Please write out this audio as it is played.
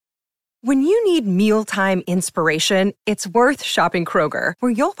When you need mealtime inspiration, it's worth shopping Kroger,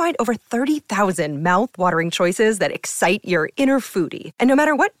 where you'll find over 30,000 mouth-watering choices that excite your inner foodie. And no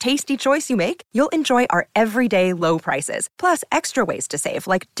matter what tasty choice you make, you'll enjoy our everyday low prices, plus extra ways to save,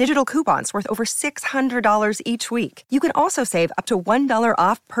 like digital coupons worth over $600 each week. You can also save up to $1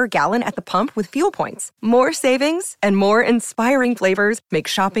 off per gallon at the pump with fuel points. More savings and more inspiring flavors make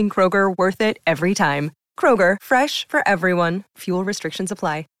shopping Kroger worth it every time. Kroger, fresh for everyone. Fuel restrictions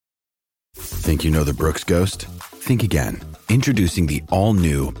apply. Think you know the Brooks Ghost? Think again. Introducing the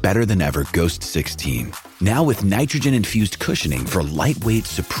all-new, better-than-ever Ghost 16. Now with nitrogen-infused cushioning for lightweight,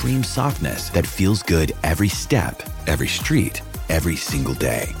 supreme softness that feels good every step, every street, every single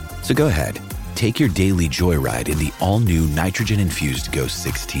day. So go ahead, take your daily joyride in the all-new nitrogen-infused Ghost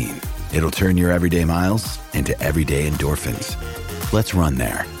 16. It'll turn your everyday miles into everyday endorphins. Let's run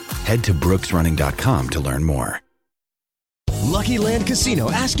there. Head to brooksrunning.com to learn more. Lucky Land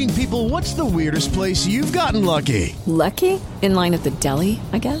Casino, asking people, what's the weirdest place you've gotten lucky? Lucky? In line at the deli,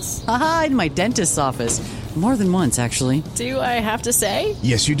 I guess? Aha, in my dentist's office. More than once, actually. Do I have to say?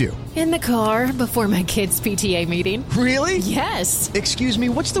 Yes, you do. In the car before my kids' PTA meeting. Really? Yes. Excuse me,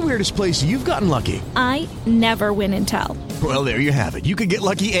 what's the weirdest place you've gotten lucky? I never win and tell. Well, there you have it. You can get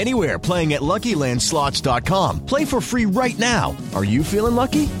lucky anywhere, playing at LuckyLandSlots.com. Play for free right now. Are you feeling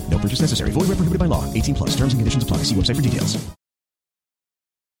lucky? No purchase necessary. Void where prohibited by law. 18 plus. Terms and conditions apply. See website for details.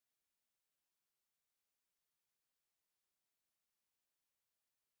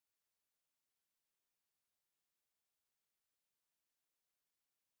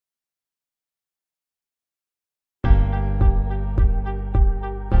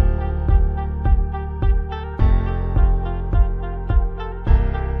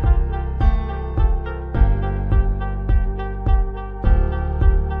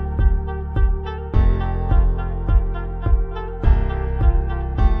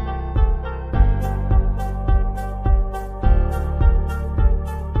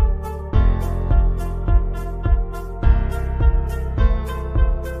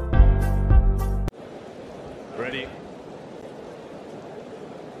 Ready?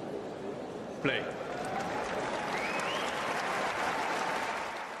 Play.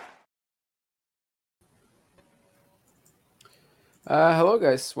 Hello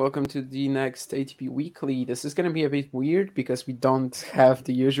guys, welcome to the next ATP Weekly. This is going to be a bit weird because we don't have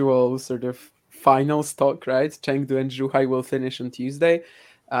the usual sort of finals talk, right? Chengdu and Zhuhai will finish on Tuesday.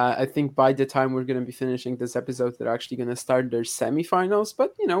 I think by the time we're going to be finishing this episode, they're actually going to start their semifinals,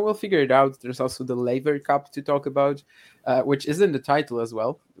 but we'll figure it out. There's also the Laver Cup to talk about, which is in the title as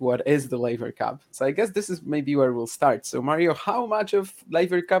well. What is the Laver Cup? So I guess this is maybe where we'll start. So Mario, how much of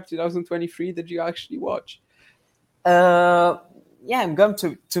Laver Cup 2023 did you actually watch? Yeah, I'm going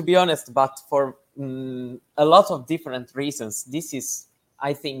to be honest, but for a lot of different reasons. This is,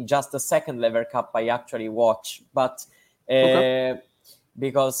 I think, just the second Laver Cup I actually watch, but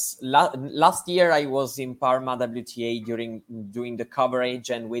because last year I was in Parma WTA doing the coverage,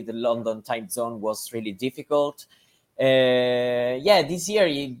 and with the London time zone was really difficult. This year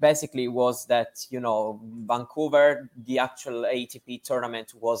it basically was that, Vancouver, the actual ATP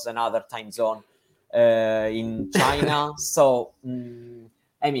tournament, was another time zone in China. So,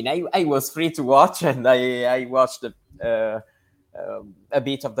 I was free to watch, and I watched a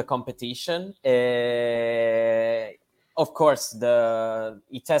bit of the competition. Of course,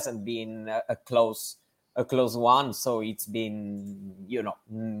 it hasn't been a close one, so it's been,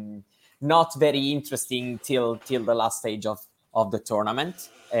 not very interesting till the last stage of the tournament,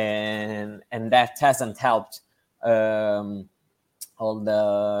 and that hasn't helped. I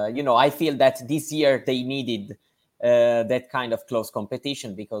feel that this year they needed that kind of close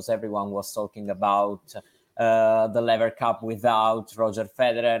competition, because everyone was talking about the Laver Cup without Roger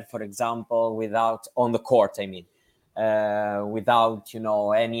Federer, for example, on the court, without,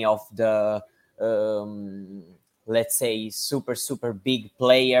 any of the, let's say, super big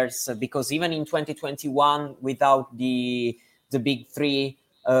players, because even in 2021, without the big three,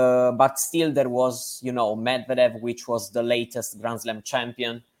 but still there was, Medvedev, which was the latest Grand Slam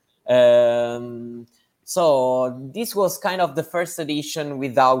champion. So this was kind of the first edition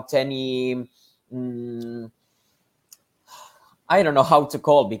without any, I don't know how to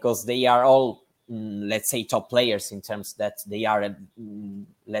call, because they are all, let's say, top players in terms that they are at,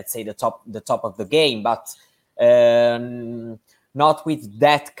 let's say, the top of the game, but not with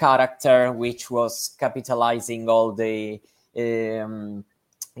that character, which was capitalizing all the, the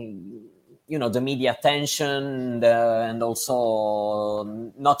media attention, and also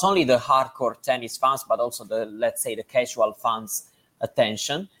not only the hardcore tennis fans, but also the, let's say, the casual fans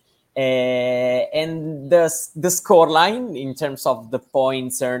attention. And the scoreline in terms of the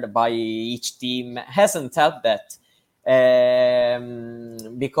points earned by each team hasn't helped that,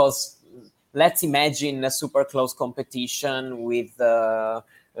 because let's imagine a super close competition with a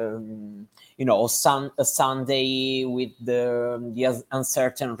Sunday with the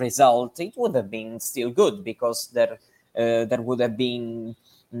uncertain result. It would have been still good, because there would have been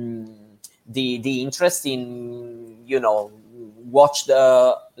the interest in watch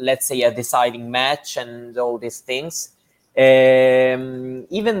let's say a deciding match and all these things.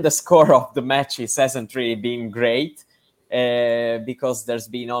 Even the score of the matches hasn't really been great, because there's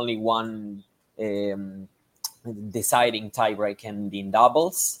been only one deciding tiebreak and in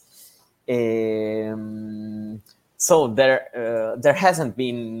doubles. So there hasn't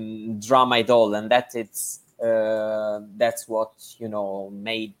been drama at all, and that's what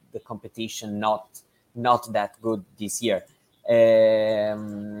made the competition not that good this year.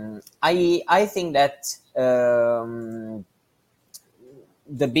 I think that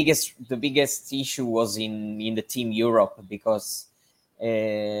the biggest issue was in the Team Europe, because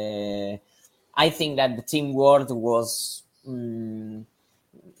I think that the Team World was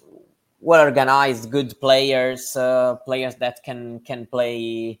well organized, good players, players that can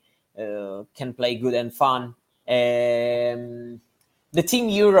play good and fun. The Team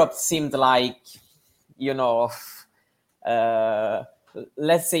Europe seemed like,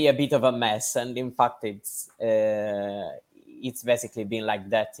 let's say a bit of a mess, and in fact it's basically been like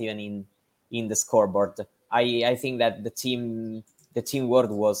that even in the scoreboard. I think that the team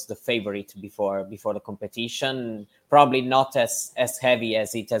world was the favorite before the competition, probably not as heavy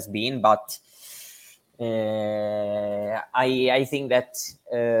as it has been, but I think that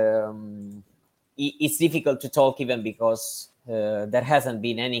it's difficult to talk, even because there hasn't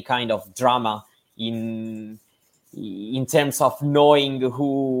been any kind of drama in terms of knowing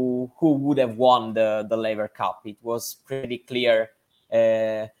who would have won the Laver Cup. It was pretty clear.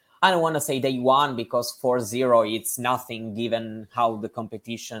 I don't want to say day one, because 4-0 it's nothing given how the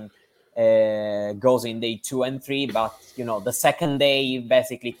competition goes in day 2 and 3. But the second day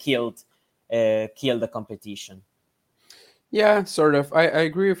basically killed the competition. Yeah, sort of. I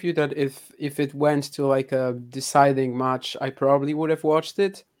agree with you that if it went to like a deciding match, I probably would have watched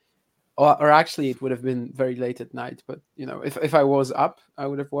it. Or actually, it would have been very late at night. But if I was up, I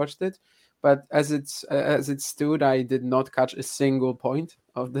would have watched it. But as it stood, I did not catch a single point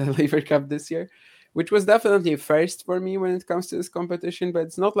of the Laver Cup this year, which was definitely a first for me when it comes to this competition. But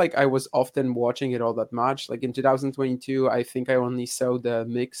it's not like I was often watching it all that much. Like in 2022, I think I only saw the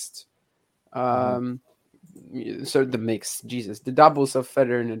mixed. So the mixed, the doubles of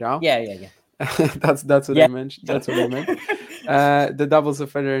Federer and Nadal. Yeah. That's what I mentioned. That's what I meant. The doubles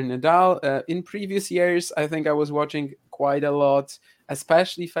of Federer and Nadal. In previous years, I think I was watching quite a lot,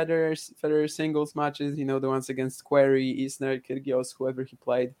 especially Federer singles matches. The ones against Querrey, Isner, Kyrgios, whoever he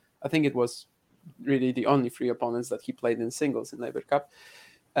played. I think it was really the only 3 opponents that he played in singles in Laver Cup: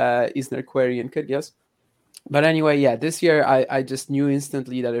 Isner, Querrey, and Kyrgios. But anyway, yeah, this year I just knew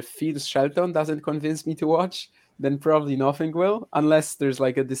instantly that if Phil Shelton doesn't convince me to watch, then probably nothing will, unless there's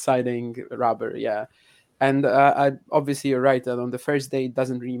like a deciding rubber, yeah. And obviously you're right that on the first day it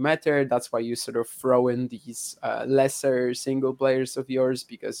doesn't really matter. That's why you sort of throw in these lesser single players of yours,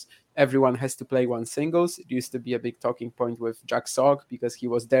 because everyone has to play one singles. It used to be a big talking point with Jack Sock, because he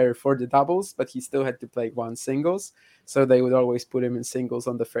was there for the doubles, but he still had to play one singles. So they would always put him in singles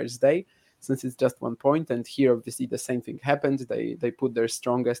on the first day, since it's just 1 point. And here, obviously, the same thing happened. They put their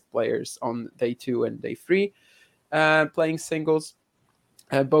strongest players on day 2 and day 3 playing singles.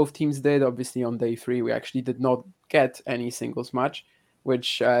 Both teams did. Obviously, on day 3, we actually did not get any singles match,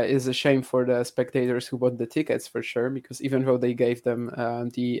 which is a shame for the spectators who bought the tickets, for sure, because even though they gave them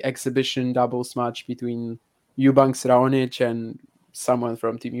the exhibition doubles match between Eubanks Raonic and someone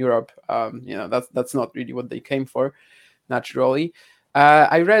from Team Europe, that's not really what they came for, naturally.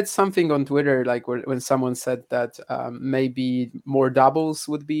 I read something on Twitter, like when someone said that maybe more doubles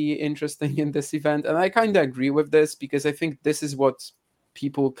would be interesting in this event. And I kind of agree with this, because I think this is what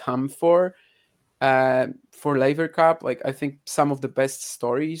people come for Laver Cup. Like, I think some of the best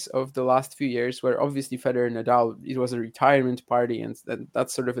stories of the last few years were obviously Federer and Nadal. It was a retirement party, and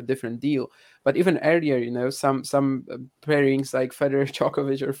that's sort of a different deal. But even earlier, some pairings like Federer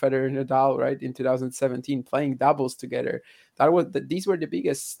Djokovic or Federer Nadal, right, in 2017, playing doubles together. These were the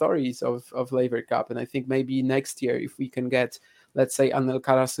biggest stories of Laver Cup. And I think maybe next year, if we can get, let's say, an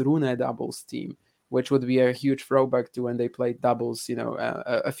Alcaraz Rune doubles team, which would be a huge throwback to when they played doubles,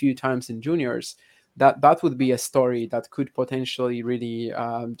 a few times in juniors. That would be a story that could potentially really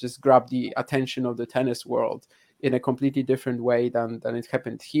just grab the attention of the tennis world, in a completely different way than it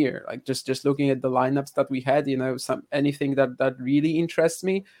happened here. Like just looking at the lineups that we had, anything that really interests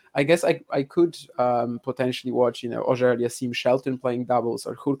me. I guess I could potentially watch, Auger Aliassime Shelton playing doubles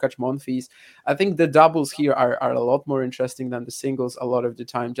or Hurkacz Monfils. I think the doubles here are a lot more interesting than the singles a lot of the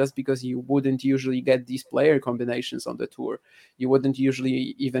time, just because you wouldn't usually get these player combinations on the tour. You wouldn't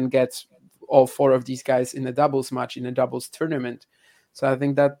usually even get all four of these guys in a doubles match, in a doubles tournament. So I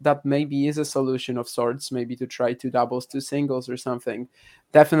think that maybe is a solution of sorts, maybe to try two doubles, two singles or something.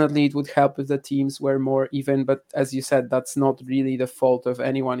 Definitely it would help if the teams were more even, but as you said, that's not really the fault of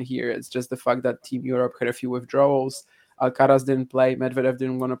anyone here. It's just the fact that Team Europe had a few withdrawals. Alcaraz didn't play, Medvedev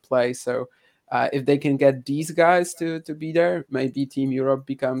didn't want to play. So if they can get these guys to be there, maybe Team Europe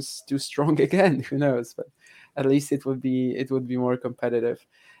becomes too strong again. Who knows? But at least it would be more competitive.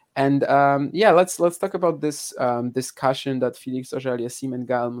 And let's talk about this discussion that Felix Auger-Aliassime and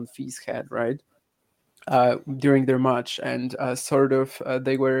Gael Monfils had, right, during their match, and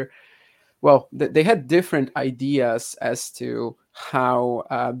they were, well, they had different ideas as to how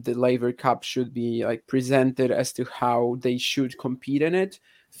the Laver Cup should be like presented, as to how they should compete in it.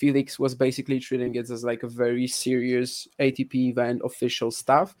 Felix was basically treating it as like a very serious ATP event, official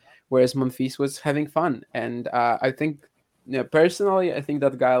stuff, whereas Monfils was having fun. And I think, personally, I think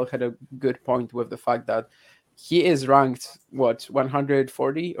that Gael had a good point with the fact that he is ranked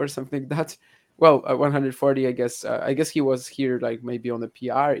 140 or something like that. Well, 140, I guess. I guess he was here like maybe on the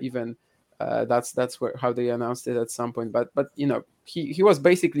PR even. That's how they announced it at some point. But he was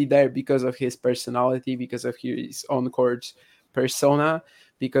basically there because of his personality, because of his on court persona,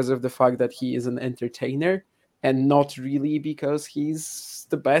 because of the fact that he is an entertainer, and not really because he's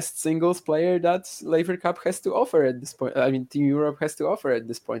the best singles player that Laver Cup has to offer at this point. I mean, Team Europe has to offer at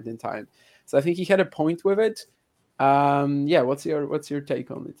this point in time. So I think he had a point with it. What's your take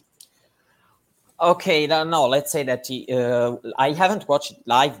on it? Okay, no, let's say that I haven't watched it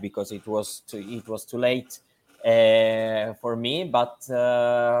live because it was too late for me. But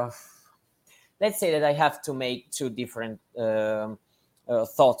let's say that I have to make two different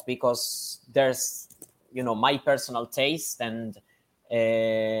thoughts, because there's my personal taste and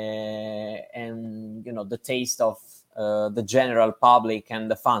the taste of the general public and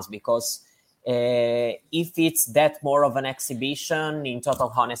the fans, because if it's that more of an exhibition, in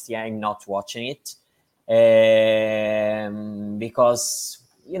total honesty, I'm not watching it, because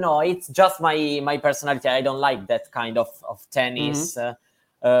it's just my personality. I don't like that kind of tennis. But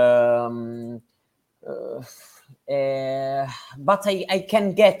I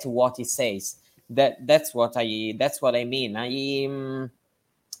can get what he says. That's what I mean.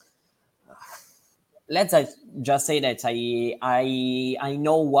 Let's just say that I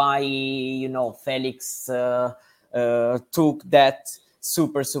know why Felix took that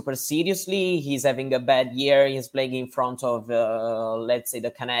super seriously. He's having a bad year. He's playing in front of let's say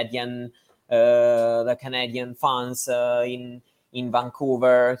the Canadian fans in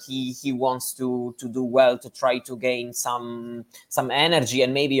Vancouver. He wants to do well, to try to gain some energy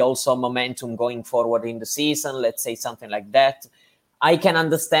and maybe also momentum going forward in the season. Let's say something like that. I can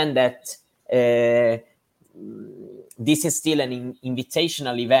understand that. This is still an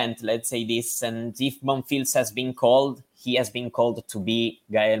invitational event, let's say this, and if Monfils has been called, he has been called to be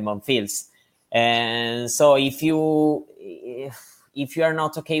Gael Monfils. And so if you are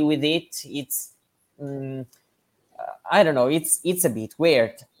not okay with it, it's I don't know, it's a bit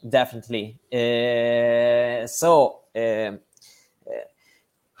weird, definitely. I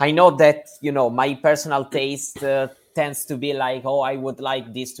know that my personal taste tends to be like, oh, I would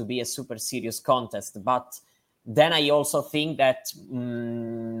like this to be a super serious contest. But then I also think that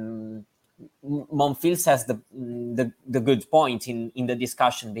Monfils has the good point in the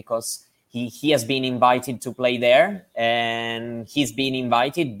discussion, because he has been invited to play there, and he's been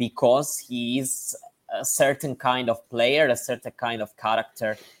invited because he is a certain kind of player, a certain kind of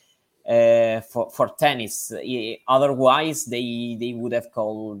character for tennis. Otherwise, they would have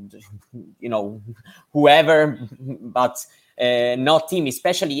called whoever, but not him,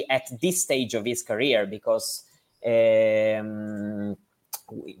 especially at this stage of his career, because we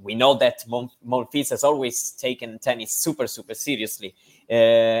know that Monfils has always taken tennis super seriously.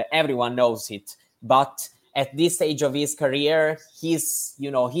 Everyone knows it, but at this stage of his career, his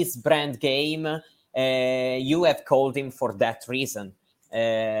brand game, you have called him for that reason.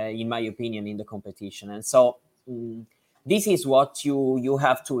 In my opinion, in the competition. And so this is what you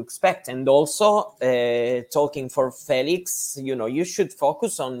have to expect. And also, talking for Felix, you should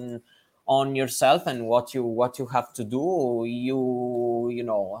focus on yourself and what you have to do. You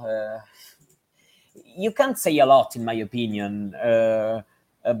can't say a lot, in my opinion.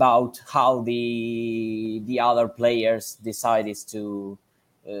 about how the other players decided to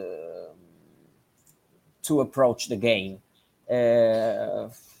approach the game.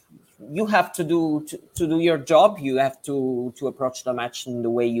 You have to do your job. You have to approach the match in the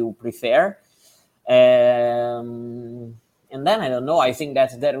way you prefer. And then I don't know. I think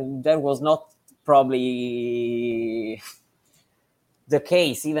that there was not probably the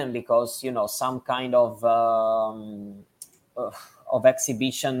case, even because some kind of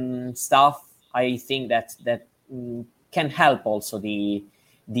exhibition stuff. I think that can help also the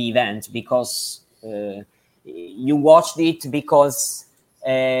event, because you watched it because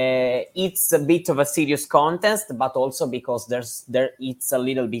it's a bit of a serious contest, but also because it's a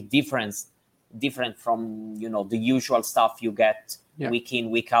little bit different from the usual stuff you get week in,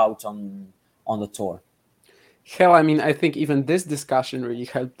 week out on the tour. Hell, I mean, I think even this discussion really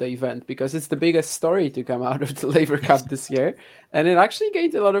helped the event, because it's the biggest story to come out of the Laver Cup this year, and it actually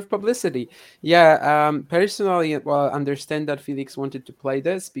gained a lot of publicity. Yeah, personally, well, I understand that Felix wanted to play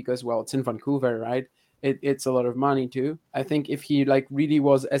this because, well, it's in Vancouver, right? It's a lot of money too. I think if he really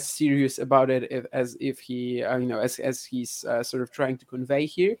was as serious about it as if he, as he's sort of trying to convey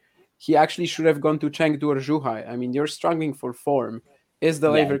here, he actually should have gone to Chengdu or Zhuhai. I mean, you're struggling for form. Is the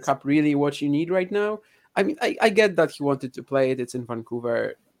Laver Cup really what you need right now? I mean, I get that he wanted to play it. It's in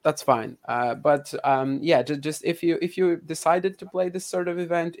Vancouver. That's fine. But just if you decided to play this sort of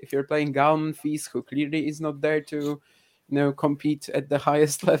event, if you're playing Galman Feast, who clearly is not there to, compete at the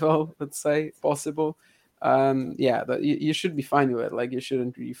highest level, let's say, possible, you should be fine with it. Like, you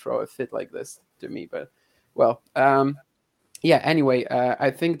shouldn't really throw a fit like this to me. But, well, anyway,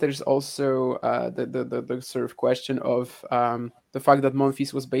 I think there's also the sort of question of the fact that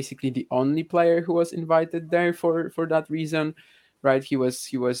Monfils was basically the only player who was invited there for that reason, right? He was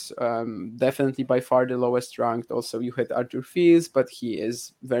definitely by far the lowest ranked. Also, you had Artur Fils, but he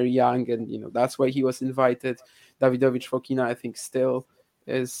is very young, and that's why he was invited. Davidovich Fokina, I think, still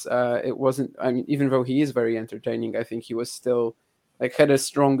is. It wasn't. I mean, even though he is very entertaining, I think he was still had a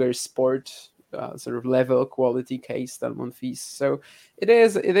stronger sport sort of level quality case than Monfils. So it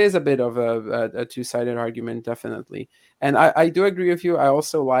is a bit of a two-sided argument, definitely. And I do agree with you. I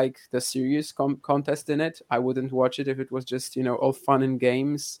also like the serious contest in it. I wouldn't watch it if it was just all fun and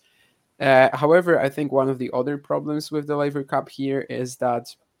games. However, I think one of the other problems with the Laver Cup here is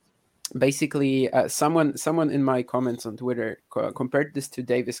that basically someone in my comments on Twitter compared this to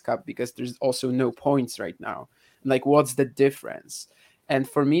Davis Cup, because there's also no points right now. Like, what's the difference? And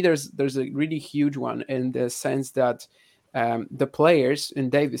for me, there's a really huge one, in the sense that the players in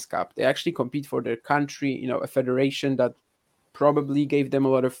Davis Cup, they actually compete for their country, a federation that probably gave them a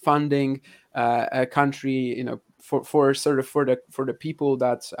lot of funding, a country, for the people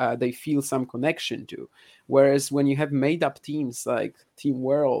that they feel some connection to. Whereas when you have made up teams like Team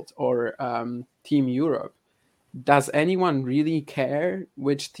World or Team Europe, does anyone really care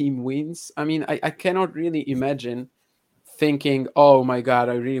which team wins? I mean, I cannot really imagine thinking, oh my God,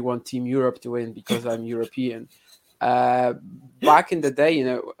 I really want Team Europe to win because I'm European. Back in the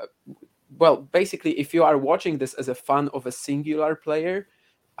day, well, basically, if you are watching this as a fan of a singular player,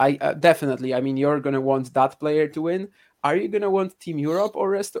 I definitely, I mean, you're gonna want that player to win. Are you gonna want Team Europe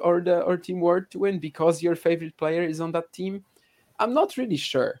or Team World to win because your favorite player is on that team? I'm not really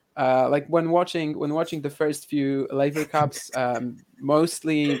sure. Like when watching the first few Laver Cups,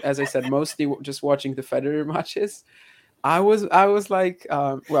 mostly, as I said, mostly just watching the Federer matches. I was like,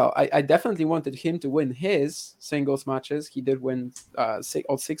 I definitely wanted him to win his singles matches. He did win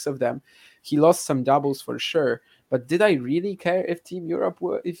all six of them. He lost some doubles for sure. But did I really care if Team Europe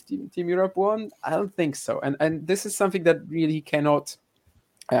Team Europe won? I don't think so. And this is something that really cannot.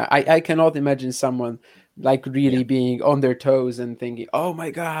 I cannot imagine someone like really being on their toes and thinking, oh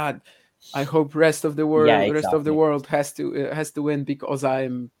my God, I hope rest of the world has to win because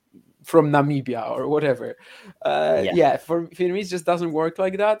I'm from Namibia or whatever. For me, it just doesn't work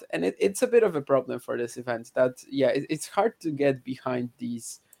like that, and it's a bit of a problem for this event. That it's hard to get behind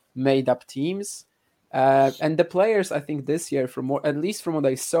these made up teams, and the players. I think this year, at least from what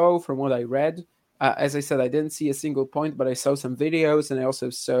I saw, from what I read, as I said, I didn't see a single point, but I saw some videos, and I also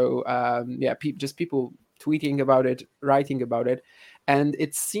saw just people tweeting about it, writing about it, and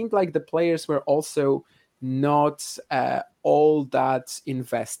it seemed like the players were also not all that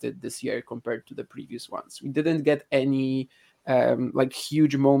invested this year compared to the previous ones. We didn't get any like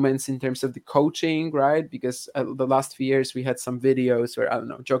huge moments in terms of the coaching, right? Because the last few years we had some videos where, I don't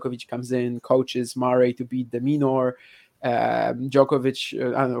know, Djokovic comes in, coaches Murray to beat the Minor. Djokovic,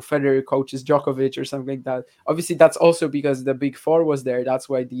 I don't know, Federer coaches Djokovic or something like that. Obviously, that's also because the Big Four was there. That's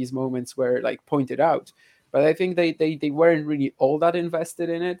why these moments were like pointed out. but I think they weren't really all that invested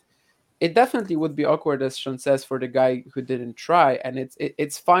in it. It definitely would be awkward, as Sean says, for the guy who didn't try, and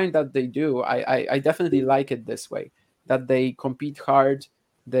it's fine that they do. I definitely like it this way, that they compete hard.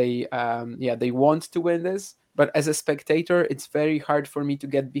 They want to win this, but as a spectator, it's very hard for me to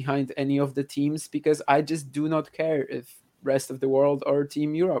get behind any of the teams because I just do not care if rest of the world or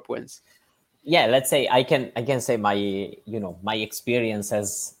Team Europe wins. Yeah, let's say I can say my my experience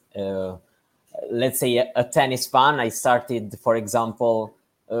as let's say a tennis fan. I started, for example,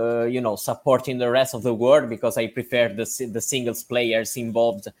 supporting the rest of the world because I prefer the singles players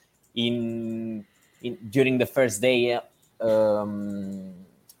involved in during the first day from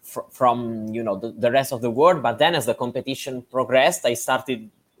the rest of the world. But then as the competition progressed, I started,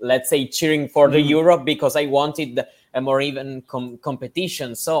 let's say, cheering for the Europe because I wanted a more even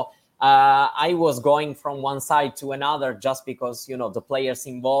competition. So I was going from one side to another just because the players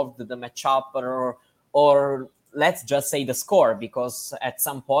involved, the matchup, or let's just say the score, because at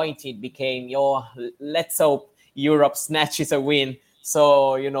some point it became, let's hope Europe snatches a win,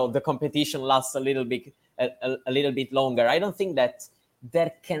 so the competition lasts a little bit longer. I don't think that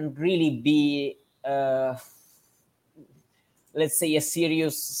there can really be let's say a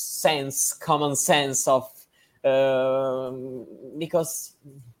serious common sense of because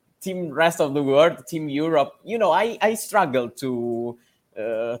Team rest of the world, Team Europe, I struggle to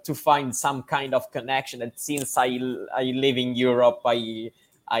find some kind of connection. And since I live in Europe, I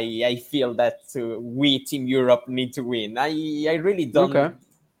feel that we Team Europe need to win. I really don't. Okay.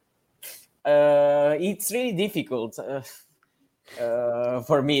 It's really difficult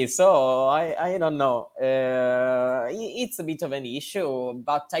for me, so I don't know. It's a bit of an issue,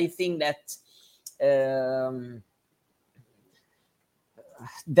 but I think that.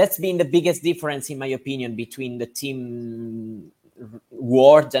 That's been the biggest difference, in my opinion, between the Team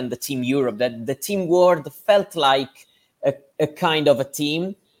World and the Team Europe. That the Team World felt like a kind of a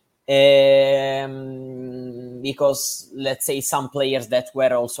team, because let's say some players that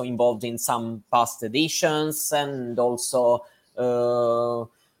were also involved in some past editions, and also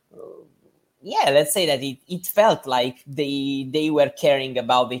let's say that it felt like they were caring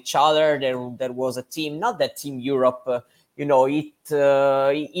about each other. There was a team, not that Team Europe.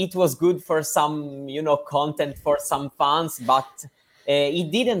 It was good for some, content for some fans, but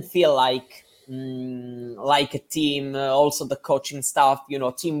it didn't feel like a team. Also, the coaching staff,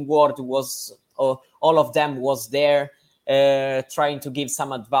 Team Ward was, all of them was there, trying to give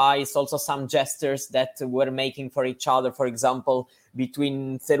some advice. Also, some gestures that were making for each other. For example,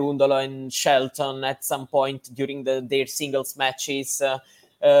 between Cerundolo and Shelton at some point during their singles matches.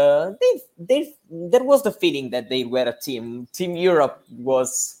 There was the feeling that they were a team. Team Europe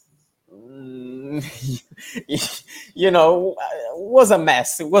was, was a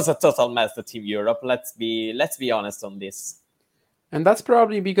mess. It was a total mess. The Team Europe. Let's be honest on this. And that's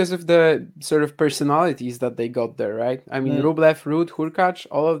probably because of the sort of personalities that they got there, right? I mean, Rublev, Ruud, Hurkacz,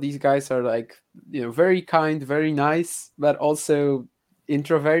 all of these guys are like, very kind, very nice, but also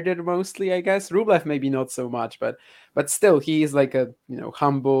introverted mostly, I guess. Rublev maybe not so much, but still, he is like a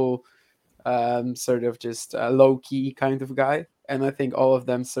humble, sort of just a low-key kind of guy. And I think all of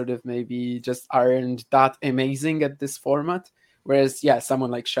them sort of maybe just aren't that amazing at this format. Whereas,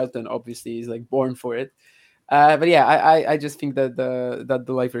 someone like Shelton obviously is like born for it. But I just think that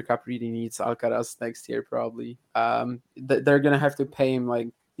the Laver Cup really needs Alcaraz next year probably. They're gonna have to pay him like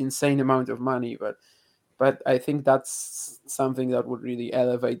insane amount of money, but I think that's something that would really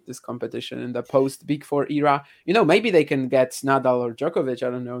elevate this competition in the post Big Four era. Maybe they can get Nadal or Djokovic. I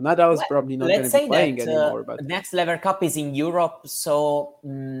don't know. Nadal is probably not going to be playing anymore. But next Laver Cup is in Europe, so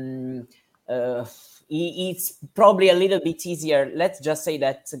it's probably a little bit easier. Let's just say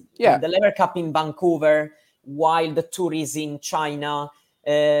that the Laver Cup in Vancouver, while the tour is in China,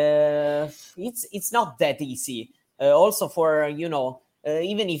 it's not that easy. Also for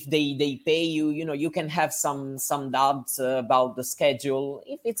even if they pay you, you can have some doubts about the schedule.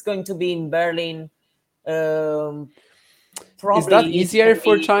 If it's going to be in Berlin, probably is that easier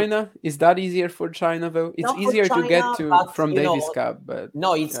for China? Is that easier for China though? It's easier China, to get to from Davis Cup, but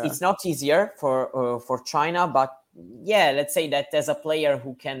no, it's not easier for China. But let's say that as a player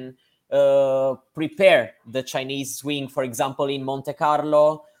who can prepare the Chinese swing, for example, in Monte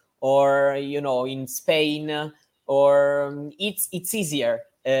Carlo or in Spain. Or it's easier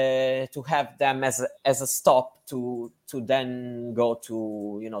to have them as a stop to then go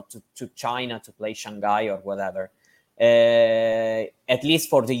to to China to play Shanghai or whatever. At least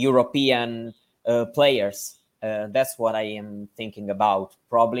for the European players, that's what I am thinking about.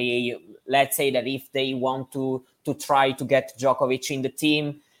 Probably, let's say that if they want to try to get Djokovic in the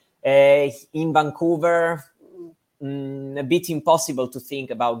team, In Vancouver, a bit impossible to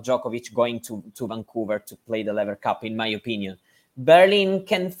think about Djokovic going to Vancouver to play the Laver Cup, in my opinion. Berlin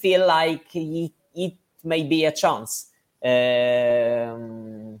can feel like it may be a chance. I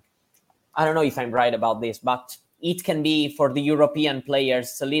don't know if I'm right about this, but it can be for the European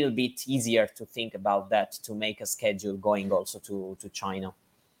players a little bit easier to think about that, to make a schedule going also to China.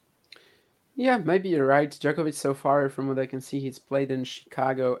 Yeah, maybe you're right. Djokovic, so far, from what I can see, he's played in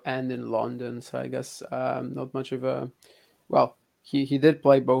Chicago and in London. So I guess not much of a. Well, he did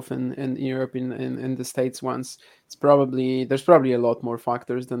play both in Europe in the States once. There's probably a lot more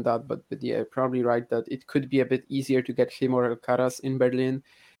factors than that, but yeah, probably right that it could be a bit easier to get him or Alcaraz in Berlin.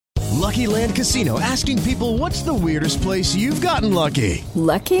 Lucky Land Casino, asking people, what's the weirdest place you've gotten lucky?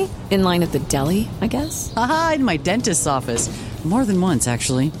 Lucky? In line at the deli, I guess? Aha, in my dentist's office. More than once,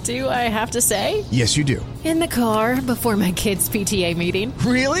 actually. Do I have to say? Yes, you do. In the car before my kids' PTA meeting.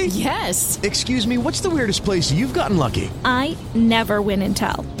 Really? Yes. Excuse me, what's the weirdest place you've gotten lucky? I never win and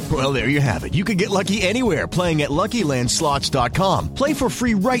tell. Well, there you have it. You can get lucky anywhere, playing at LuckyLandSlots.com. Play for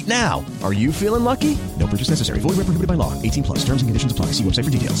free right now. Are you feeling lucky? No purchase necessary. Void where prohibited by law. 18 plus. Terms and conditions apply. See website for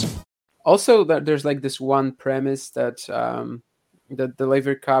details. Also, that there's like this one premise that that the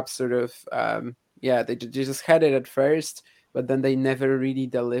Laver Cup sort of they just had it at first, but then they never really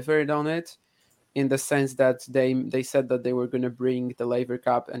delivered on it, in the sense that they said that they were going to bring the Laver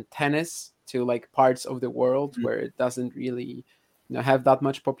Cup and tennis to like parts of the world where it doesn't really have that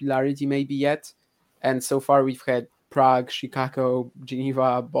much popularity maybe yet. And so far we've had Prague, Chicago,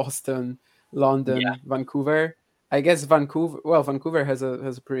 Geneva, Boston, London, Vancouver. I guess Vancouver has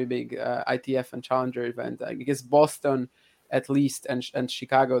a pretty big ITF and Challenger event. I guess Boston, at least, and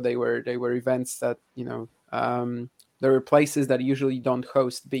Chicago, they were events that there were places that usually don't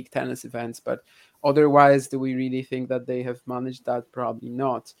host big tennis events. But otherwise, do we really think that they have managed that? Probably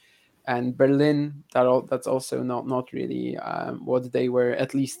not. And Berlin, that's also not really what they were,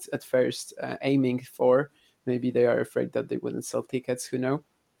 at least at first, aiming for. Maybe they are afraid that they wouldn't sell tickets. Who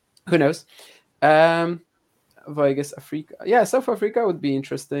knows? Well, I guess South Africa would be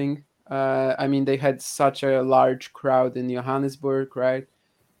interesting. I mean, they had such a large crowd in Johannesburg, right?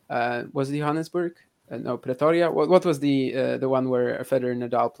 Was it Johannesburg? No, Pretoria. What was the one where Federer and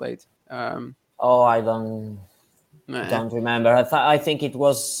Nadal played? I don't remember. I think it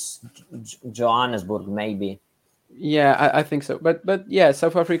was Johannesburg, maybe. Yeah, I think so. But yeah,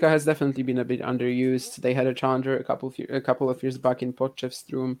 South Africa has definitely been a bit underused. They had a challenger a couple of years back in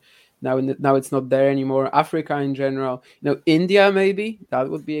Potchefstroom. Now it's not there anymore. Africa in general, India maybe that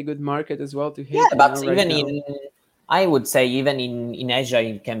would be a good market as well to hit. Yeah, but I would say even in Asia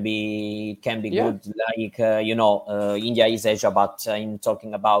it can be good. Like India is Asia, but I'm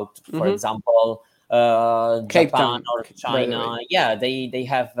talking about, for example, Japan or China. Yeah, they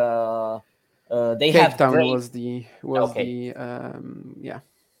have. Cape Town great, was the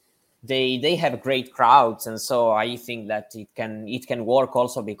They have great crowds, and so I think that it can work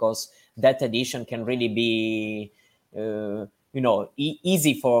also, because that edition can really be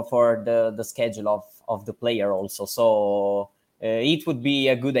easy for the schedule of the player also. So it would be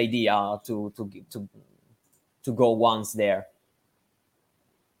a good idea to go once there.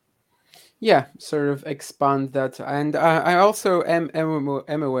 Yeah, sort of expand that. And I also am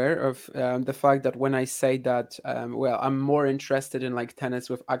aware of the fact that when I say that, I'm more interested in like tennis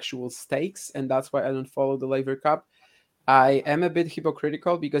with actual stakes, and that's why I don't follow the Laver Cup. I am a bit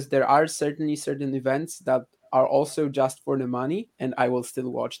hypocritical because there are certainly certain events that are also just for the money, and I will still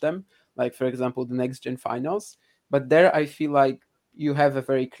watch them. Like, for example, the Next Gen Finals. But there I feel like you have a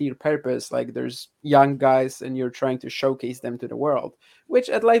very clear purpose. Like, there's young guys and you're trying to showcase them to the world, which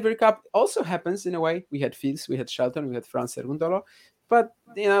at Laver Cup also happens in a way. We had Fils, we had Shelton, we had France Cerundolo, but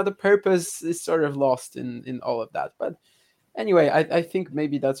the purpose is sort of lost in all of that. But anyway, I think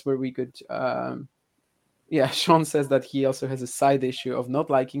maybe that's where we could Sean says that he also has a side issue of not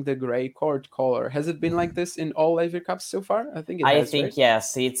liking the gray court color. Has it been like this in all Laver Cups so far? I think right?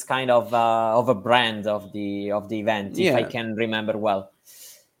 Yes, it's kind of a brand of the event, if I can remember well.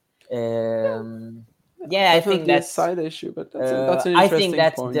 I think that's a side issue, but that's an interesting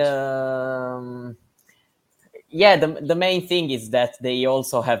point. The main thing is that they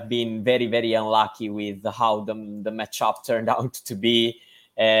also have been very, very unlucky with how the matchup turned out to be.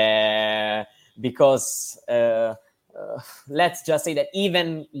 Because let's just say that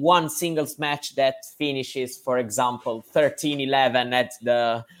even one singles match that finishes, for example, 13-11 at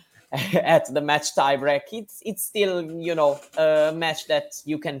the match tiebreak, it's still a match that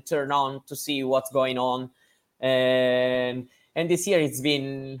you can turn on to see what's going on. And this year it's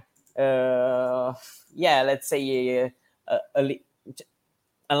been let's say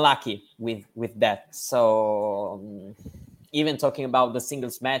unlucky with that. So even talking about the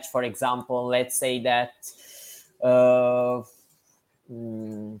singles match, for example, let's say that all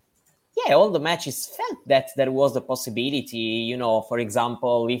the matches felt that there was a possibility. For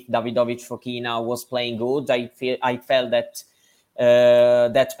example, if Davidovich Fokina was playing good, I felt that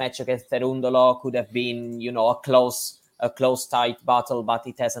that match against Terundolo could have been, a close tight battle, but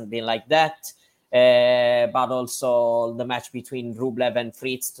it hasn't been like that. But also the match between Rublev and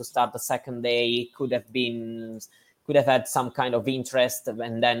Fritz to start the second day could have had some kind of interest,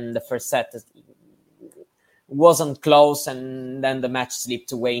 and then the first set wasn't close, and then the match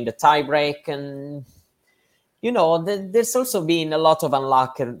slipped away in the tiebreak. And there's also been a lot of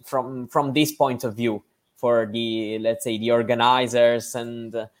unluck from this point of view for the, let's say, the organizers,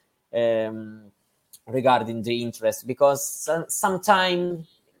 and regarding the interest, because sometimes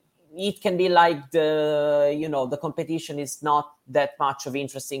it can be like the competition is not that much of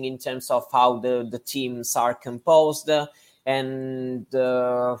interesting in terms of how the teams are composed, and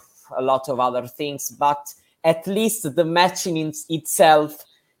a lot of other things, but at least the matching in itself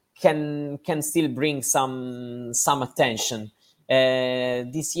can still bring some attention.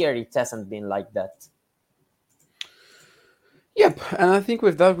 This year it hasn't been like that. Yep, and I think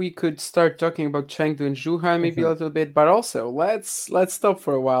with that we could start talking about Chengdu and Zhuhai maybe a little bit, but also let's stop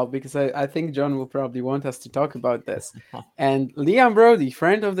for a while, because I think John will probably want us to talk about this. And Liam Brody,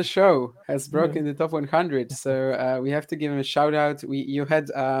 friend of the show, has broken the top 100, so we have to give him a shout out. You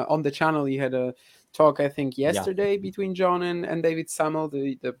had on the channel, you had a talk, I think yesterday, between John and David Samuel,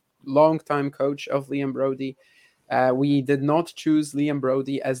 the longtime coach of Liam Brody. We did not choose Liam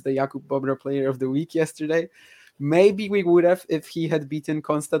Brody as the Jakub Bobra Player of the Week yesterday. Maybe we would have if he had beaten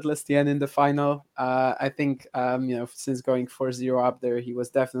Konstantin Lestienne in the final. I think, since going 4-0 up there, he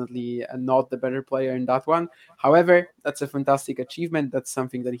was definitely not the better player in that one. However, that's a fantastic achievement. That's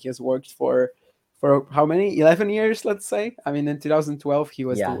something that he has worked for how many? 11 years, let's say. I mean, in 2012, he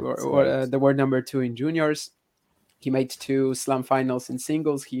was the world number 2 in juniors. He made 2 slam finals in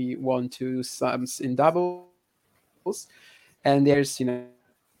singles. He won 2 slams in doubles. And there's,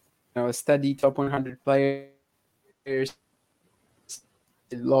 a steady top 100 player.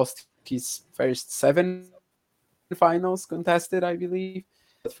 Lost his first 7 finals contested, I believe.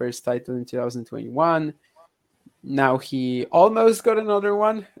 First title in 2021. Now he almost got another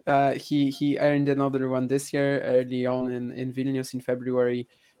one. He earned another one this year, early on in Vilnius in February.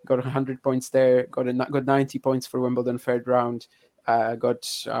 Got 100 points there. Got 90 points for Wimbledon third round.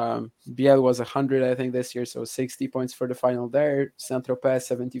 Biel was 100, I think, this year, so 60 points for the final there. Saint-Tropez,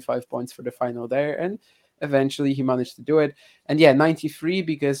 75 points for the final there, and eventually he managed to do it. And 93,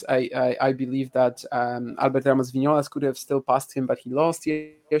 because I believe that Albert Ramos Vignolas could have still passed him, but he lost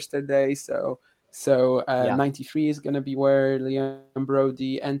yesterday. So 93 is going to be where Liam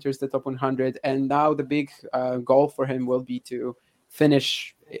Brody enters the top 100. And now the big goal for him will be to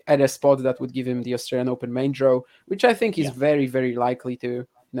finish at a spot that would give him the Australian Open main draw, which I think he's very, very likely to.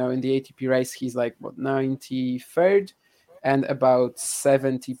 Now in the ATP race, he's like 93rd. And about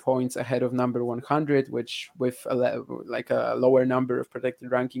 70 points ahead of number 100, which with a lower number of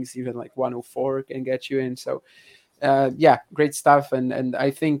protected rankings, even like 104 can get you in. So, great stuff. And I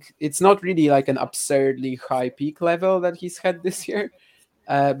think it's not really like an absurdly high peak level that he's had this year,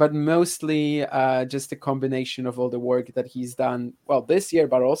 but mostly just a combination of all the work that he's done, well, this year,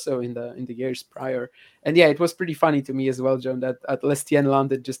 but also in the years prior. And it was pretty funny to me as well, John, that Lestienne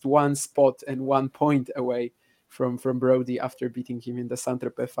landed just 1 spot and 1 point away from Brody after beating him in the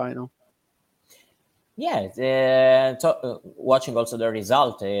Saint-Tropez final. Watching also the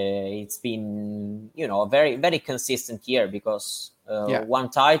result, it's been a very, very consistent year, because 1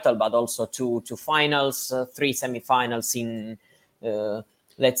 title, but also two finals, 3 semifinals in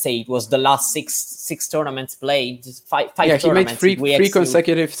let's say it was the last six tournaments played, five tournaments. He made three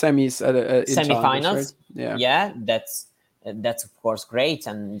consecutive semis in semifinals, right? That's of course great.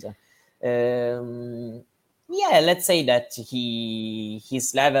 And let's say that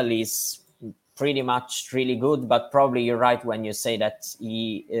his level is pretty much really good, but probably you're right when you say that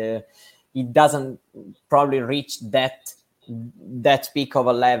he doesn't probably reach that peak of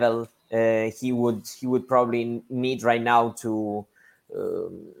a level he would probably need right now to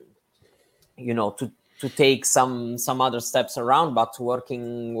to take some other steps around, but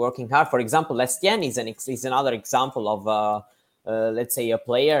working hard. For example, Lestienne is another example of let's say a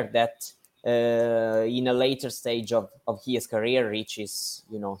player that in a later stage of his career reaches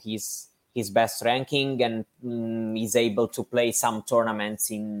his best ranking and is able to play some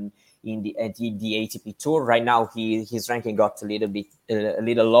tournaments in the ATP Tour. Right now, his ranking got a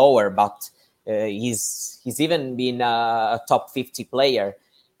little lower, but he's even been a top 50 player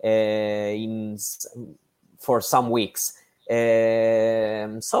for some weeks.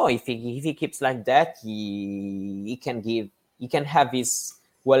 So if he keeps like that, he can have his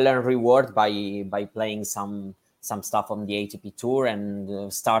well-earned reward by playing some stuff on the ATP Tour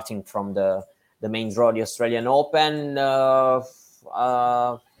and starting from the main draw, the Australian Open.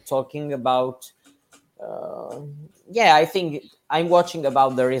 Talking about, I think I'm watching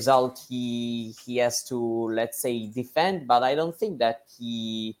about the result he has to, let's say, defend, but I don't think that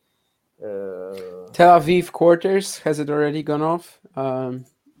he. Tel Aviv quarters, has it already gone off?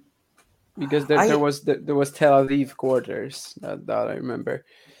 Because there was Tel Aviv quarters that I remember.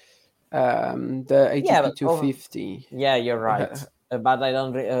 The ATP 250. Yeah, you're right. But I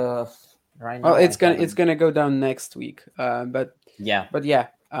don't. Right well, now, it's gonna go down next week. But yeah.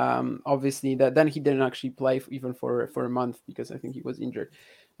 Obviously then he didn't actually play even for a month because I think he was injured.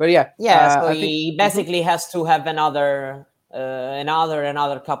 But yeah. So I he think, basically has to have another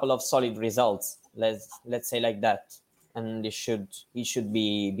couple of solid results. Let's say like that, and he should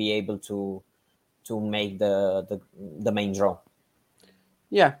be able to make the main draw.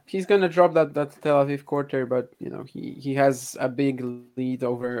 Yeah, he's gonna drop that Tel Aviv quarter, but he has a big lead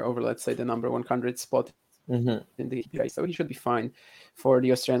over let's say the number 100 spot in the race, so he should be fine for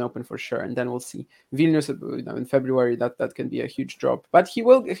the Australian Open for sure. And then we'll see Vilnius in February. That can be a huge drop, but he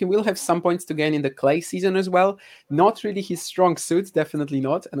will have some points to gain in the clay season as well. Not really his strong suit, definitely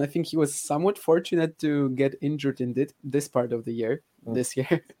not. And I think he was somewhat fortunate to get injured in this part of the year. This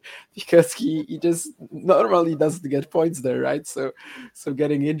year because he just normally doesn't get points there, right? So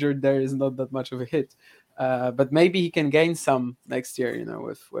getting injured there is not that much of a hit. But maybe he can gain some next year,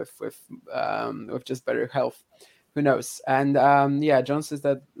 with just better health. Who knows? And John says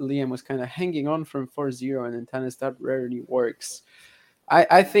that Liam was kind of hanging on from 4-0, and in tennis that rarely works.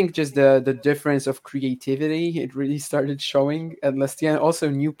 I think just the difference of creativity, it really started showing. And Lestienne also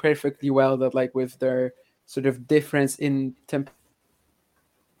knew perfectly well that, like, with their sort of difference in temperaments,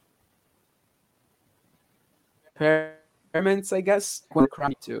 I guess, when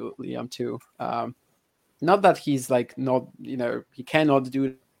crying to Liam too. Not that he's like not, he cannot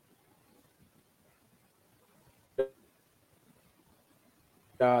do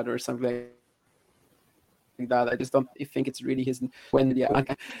that or something like that. I just don't think it's really his when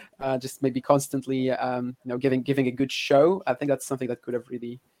just maybe constantly giving a good show. I think that's something that could have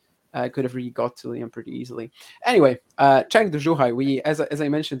really got to Liam pretty easily. Anyway, Chengdu Zhuhai, we as I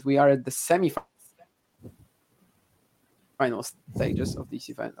mentioned, we are at the semi-final stages of this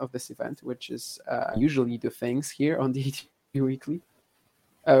event, which is usually do things here on the ATP Weekly.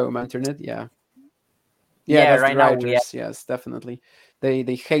 Oh, my internet, yeah, that's right the writers. now Yes, definitely.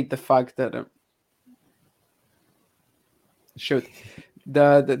 They hate the fact that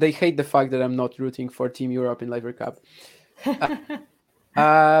they hate the fact that I'm not rooting for Team Europe in Laver Cup. But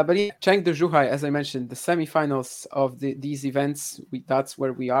yeah, Chengdu Zhuhai, as I mentioned, the semifinals of these events, that's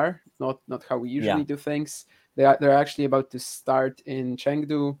where we are, not how we usually do things. They're actually about to start in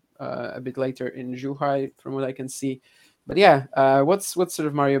Chengdu, a bit later in Zhuhai, from what I can see. But yeah, what's sort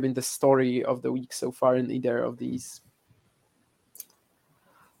of, Mario, been the story of the week so far in either of these?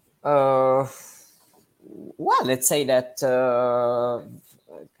 Well, let's say that,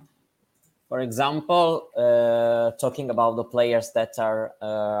 for example, talking about the players that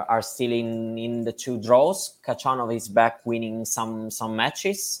are still in the two draws, Kachanov is back winning some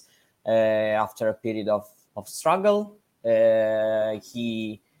matches after a period of struggle.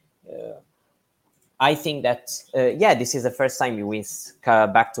 I think that this is the first time he wins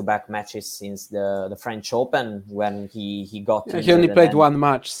back-to-back matches since the French Open, when he got. He only played one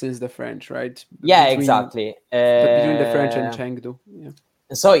match since the French, right? Exactly. Between the French and Chengdu. Yeah.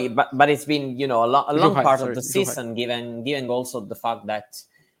 So, but it's been a long part of the Zhuhai. season, given also the fact that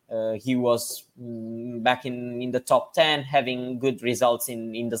he was back in the top 10, having good results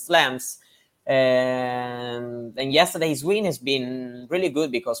in the slams. And yesterday's win has been really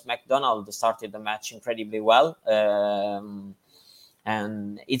good because McDonald started the match incredibly well,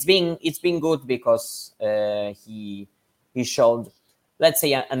 and it's been good because he showed, let's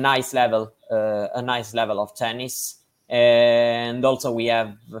say, a nice level of tennis. And also we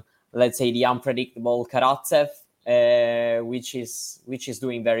have, let's say, the unpredictable Karatsev, which is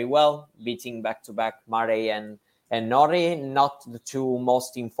doing very well, beating back-to-back Murray and Norrie. Not the two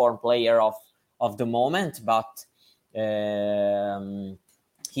most informed player of the moment, but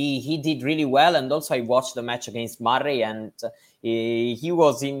he did really well. And also I watched the match against Murray, and he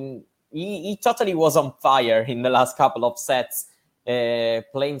totally was on fire in the last couple of sets,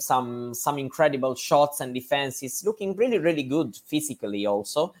 playing some incredible shots and defenses, looking really, really good physically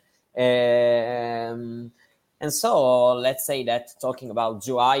also. And And so let's say that talking about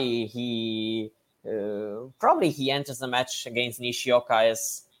Zhuhai, he probably he enters the match against Nishioka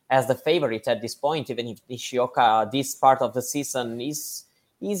as the favorite at this point, even if Nishioka this part of the season is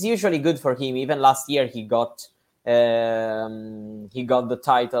usually good for him. Even last year he got the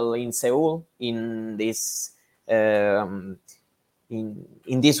title in Seoul in this in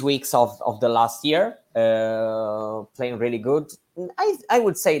these weeks of the last year, playing really good. I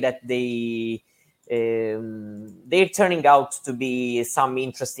would say that they're turning out to be some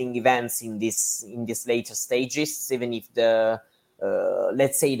interesting events in these later stages, even if the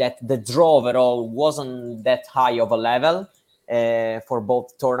let's say that the draw overall wasn't that high of a level for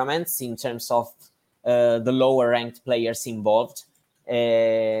both tournaments in terms of the lower ranked players involved.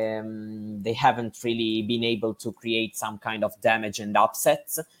 They haven't really been able to create some kind of damage and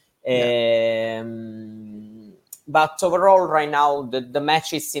upsets. But overall, right now, the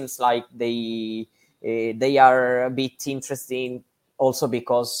matches seems like they are a bit interesting. Also,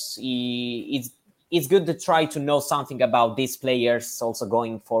 because it's good to try to know something about these players. Also,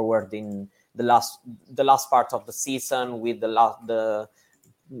 going forward in the last part of the season with the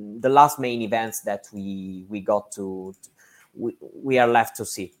last main events that we got to. We are left to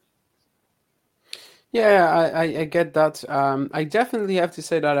see. Yeah, I get that. I definitely have to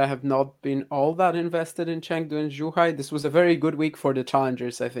say that I have not been all that invested in Chengdu and Zhuhai. This was a very good week for the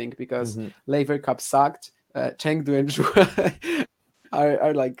challengers, I think, because Laver Cup sucked. Chengdu and Zhuhai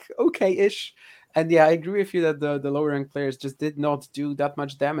are like okay-ish. And yeah, I agree with you that the lower ranked players just did not do that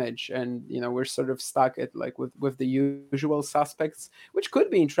much damage, and we're sort of stuck at like with the usual suspects, which could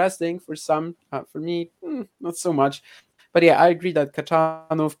be interesting for some. For me, not so much. But yeah, I agree that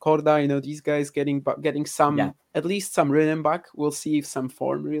Kachanov, Korda, these guys getting some, at least some rhythm back. We'll see if some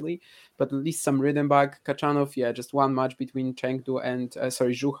form really, but at least some rhythm back. Kachanov, yeah, just one match between Chengdu and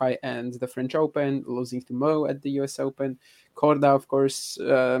Zhuhai and the French Open, losing to Mo at the US Open. Korda, of course,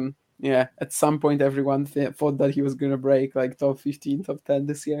 at some point everyone thought that he was going to break like top 15, top 10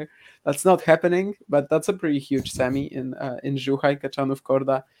 this year. That's not happening, but that's a pretty huge semi in Zhuhai, Kachanov,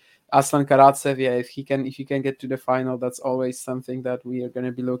 Korda. Aslan Karatsev, yeah, if he can get to the final, that's always something that we are going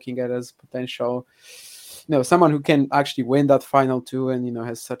to be looking at as potential, someone who can actually win that final too, and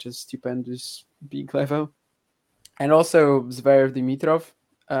has such a stupendous big level. And also Zverev Dimitrov,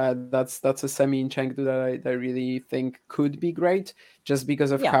 that's a semi in Chengdu that I really think could be great, just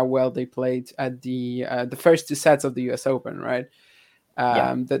because of how well they played at the first two sets of the US Open, right?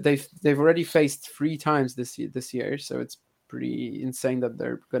 That they've already faced 3 times this year, so it's pretty insane that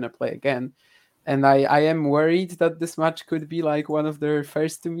they're gonna play again. And I am worried that this match could be like one of their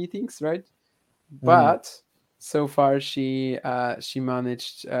first 2 meetings, right? But so far she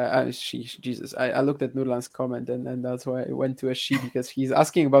managed. Jesus, I looked at Nurlan's comment and that's why I went to a she, because he's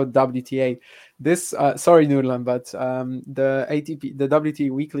asking about WTA. This sorry Nurlan, but the ATP, the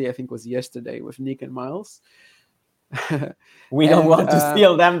WTA weekly, I think was yesterday with Nick and Miles. We don't want to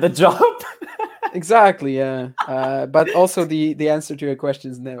steal them the job. Exactly, yeah. But also the answer to your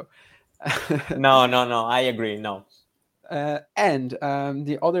question is no. No, I agree, no. And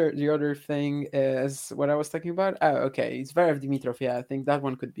the other thing is what I was talking about. Oh, okay, it's Zverev Dimitrov. Yeah, I think that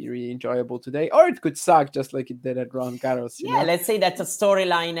one could be really enjoyable today, or it could suck just like it did at Roland Garros. Let's say that's a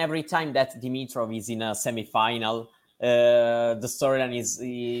storyline every time that Dimitrov is in a semifinal. The storyline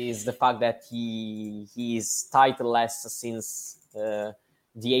is the fact that he is titleless since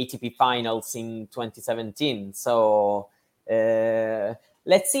the ATP finals in 2017. So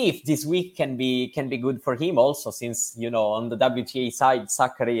let's see if this week can be good for him also, since on the WTA side,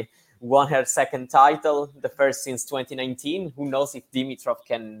 Sakkari won her second title, the first since 2019. Who knows if Dimitrov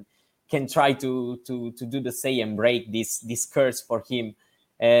can try to do the same and break this curse for him.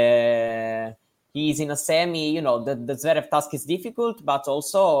 He's in a semi, the Zverev task is difficult, but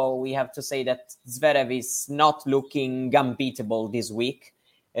also we have to say that Zverev is not looking unbeatable this week.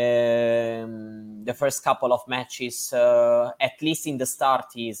 The first couple of matches, at least in the start,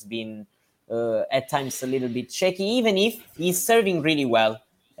 he's been at times a little bit shaky, even if he's serving really well,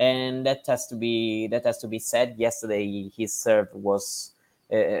 and that has to be said. Yesterday, his serve was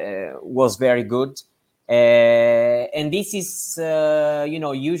very good, and this is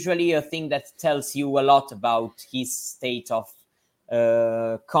usually a thing that tells you a lot about his state of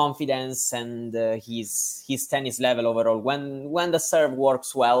confidence and his tennis level overall. When the serve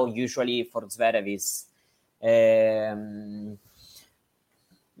works well, usually for Zverev is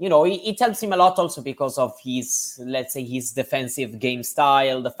it helps him a lot also because of his, let's say, his defensive game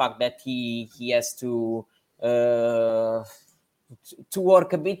style, the fact that he has to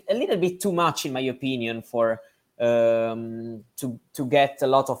work a little bit too much, in my opinion, for to get a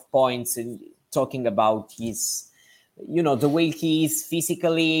lot of points talking about his, the way he is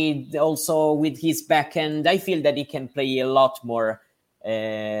physically, also with his backhand. I feel that he can play a lot more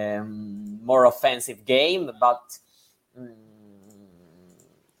offensive game, but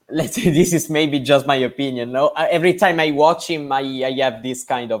let's say this is maybe just my opinion. No, every time I watch him, I have this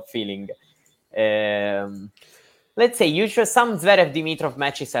kind of feeling. Let's say usually some Zverev Dimitrov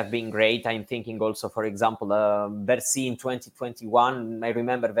matches have been great. I'm thinking also, for example, Bercy in 2021. I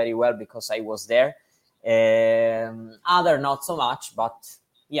remember very well because I was there. Other not so much, but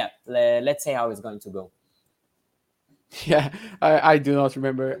yeah, let's see how it's going to go. Yeah, I do not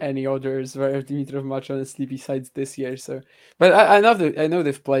remember any other Zverev Dimitrov match, honestly, besides this year. So, but I know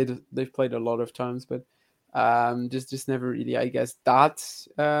they've played a lot of times, but just never really, I guess, that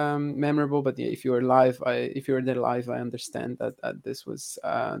memorable. But yeah, if you were there live, I understand that this was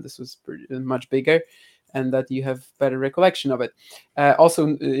pretty much bigger, and that you have better recollection of it. Also,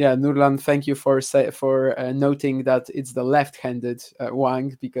 Nurlan, thank you for noting that it's the left-handed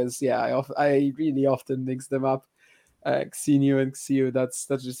Wang, because I really often mix them up. Xinyu and Xiu, that's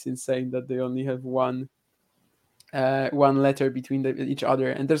just insane that they only have one letter between each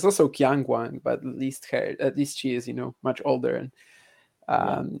other. And there's also Qiang Wang, but at least she is much older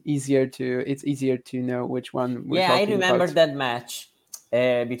and easier to know which one we're talking about. I remember that match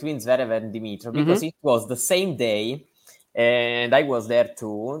between Zverev and Dimitrov, because it was the same day, and I was there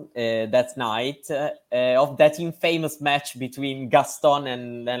too that night of that infamous match between Gaston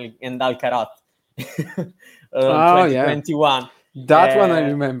and Alcaraz. 2021. That one I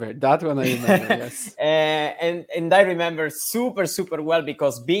remember. Yes. And I remember super, super well,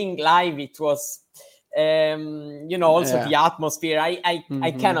 because being live, it was, also the atmosphere.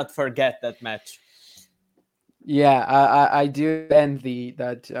 I cannot forget that match. Yeah, I do envy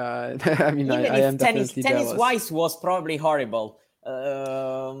that. I mean, I am definitely jealous. Tennis-wise was probably horrible.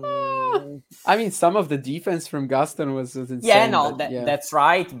 I mean, some of the defense from Gaston was insane. That's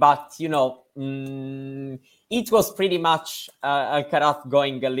right. But it was pretty much Alcaraz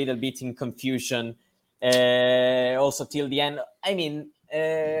going a little bit in confusion, also till the end. I mean,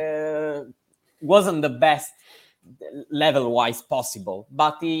 wasn't the best level-wise possible,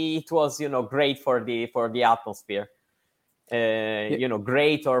 but it was great for the atmosphere.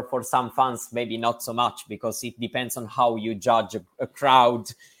 Great, or for some fans maybe not so much, because it depends on how you judge a crowd.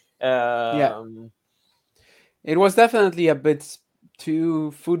 It was definitely a bit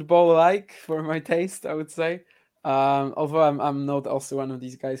too football-like for my taste, I would say. Although I'm not also one of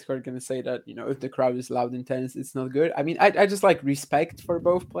these guys who are going to say that if the crowd is loud in tennis, it's not good. I mean, I just like respect for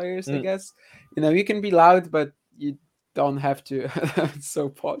both players. I guess you can be loud, but you don't have to. It's so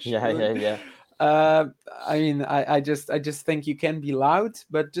posh. Yeah. I mean, I just think you can be loud,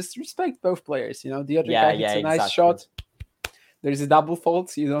 but just respect both players. The other guy hits a nice shot. There's a double fault,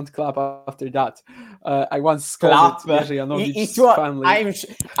 so you don't clap after that. I once scolded Jerzy Janović's family.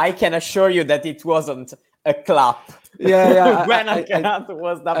 I can assure you that it wasn't a clap. Yeah. When Alcaraz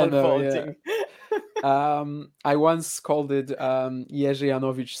was double faulting. Yeah. I once scolded Jerzy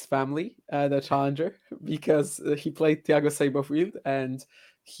Janović's family, the challenger, because he played Thiago Seyboth, and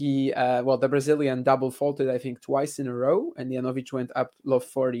he the Brazilian double faulted, I think, twice in a row, and Janović went up love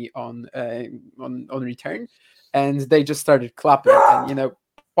 40 on return, and they just started clapping. And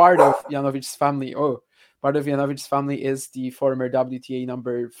part of Janović's family is the former WTA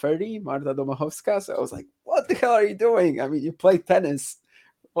number 30, Marta Domachowska. So I was like, what the hell are you doing? I mean, you play tennis.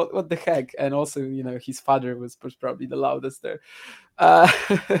 What the heck? And also, his father was probably the loudest there.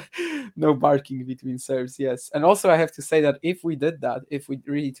 No barking between serves, yes. And also, I have to say that if we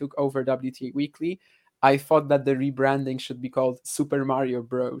really took over WTA Weekly, I thought that the rebranding should be called Super Mario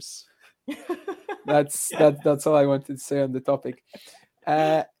Bros. That's all I wanted to say on the topic.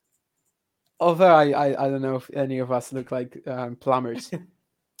 Although I don't know if any of us look like plumbers.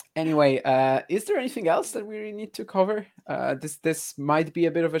 Anyway, is there anything else that we really need to cover? This might be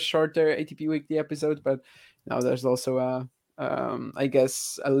a bit of a shorter ATP Weekly episode, but there's also I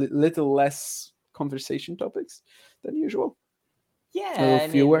guess a little less conversation topics than usual. Yeah,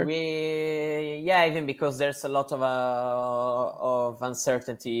 even because there's a lot of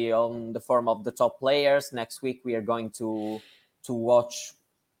uncertainty on the form of the top players. Next week we are going to watch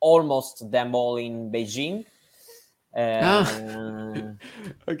almost them all in Beijing. Okay,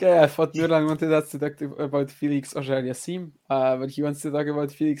 I thought Nurlan wanted us to talk about Felix Auger-Aliassime, but he wants to talk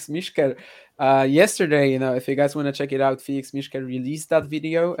about Felix Mischker. Yesterday, if you guys want to check it out, Felix Mischker released that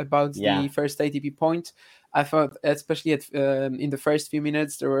video about the first ATP point. I thought, especially in the first few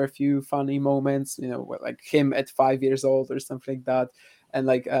minutes, there were a few funny moments, like him at 5 years old or something like that, and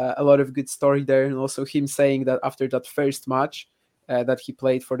like a lot of good story there, and also him saying that after that first match, that he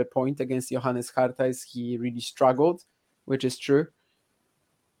played for the point against Johannes Hartais, he really struggled, which is true.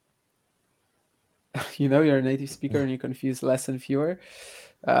 You're a native speaker and you confuse less and fewer.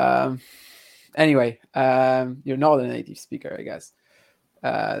 Anyway, you're not a native speaker, I guess.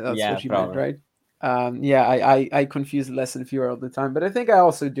 That's what you meant, right? I confuse less and fewer all the time, but I think I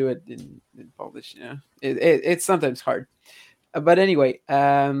also do it in Polish. It's sometimes hard. But anyway,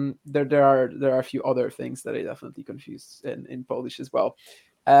 there are a few other things that I definitely confuse in Polish as well.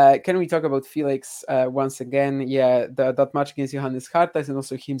 Can we talk about Felix once again? Yeah, that match against Johannes Hartais, and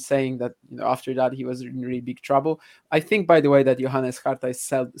also him saying that after that he was in really big trouble. I think, by the way, that Johannes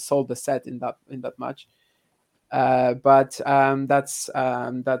Hartais sold the set in that match. But that's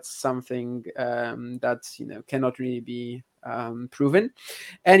something that cannot really be proven.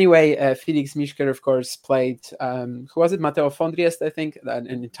 Anyway, Felix Mischker, of course, played. Who was it? Matteo Fondriest, I think,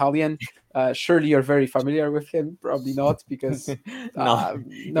 an Italian. Surely you're very familiar with him. Probably not, because no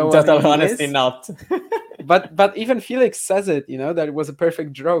in total really honesty, not. But even Felix says it, that it was a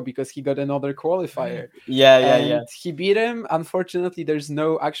perfect draw because he got another qualifier. Yeah. He beat him. Unfortunately, there's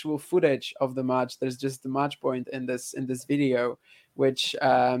no actual footage of the match. There's just the match point in this video, which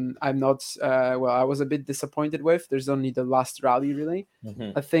I'm not. I was a bit disappointed with. There's only the last rally, really.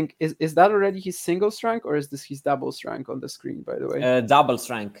 Mm-hmm. I think is that already his singles rank, or is this his doubles rank on the screen? By the way, doubles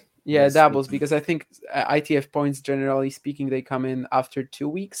rank. Yeah, doubles, because I think ITF points, generally speaking, they come in after 2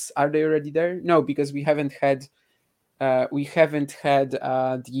 weeks. Are they already there? No, because we haven't had the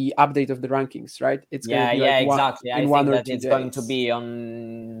update of the rankings, right? It's going to be exactly. I think that it's going to be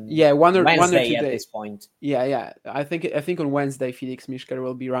on Wednesday at this point. Yeah. I think on Wednesday Felix Mischker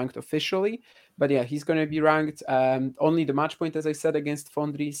will be ranked officially, but yeah, he's going to be ranked. Only the match point, as I said, against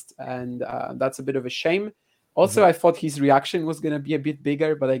Fondriest, and that's a bit of a shame. Also, I thought his reaction was going to be a bit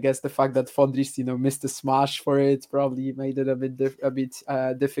bigger, but I guess the fact that Fondriest, missed a smash for it probably made it a bit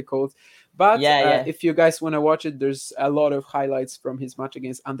difficult. But if you guys want to watch it, there's a lot of highlights from his match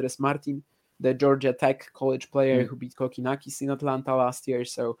against Andres Martin, the Georgia Tech college player who beat Kokinakis in Atlanta last year.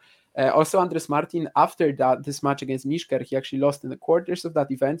 So also Andres Martin, after this match against Mischker, he actually lost in the quarters of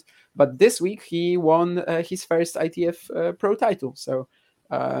that event. But this week he won his first ITF pro title. So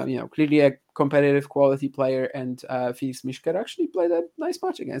clearly a competitive quality player, and Felix Mischker actually played a nice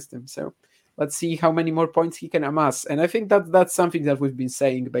match against him. So let's see how many more points he can amass. And I think that's something that we've been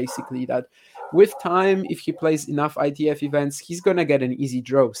saying, basically, that with time, if he plays enough ITF events, he's going to get an easy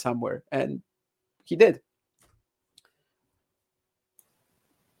draw somewhere. And he did.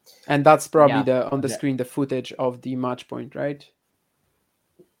 And that's probably on the screen, the footage of the match point, right?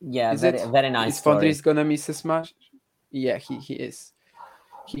 Yeah, very nice. Is Fondriest going to miss a smash? Yeah, he is.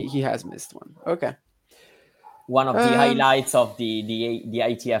 He has missed one. Okay. One of the highlights of the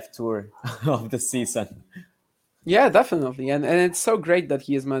ITF tour of the season. Yeah, definitely. And it's so great that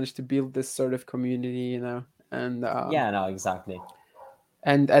he has managed to build this sort of community, and exactly.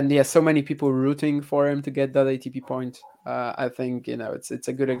 And yeah, so many people rooting for him to get that ATP point. I think, it's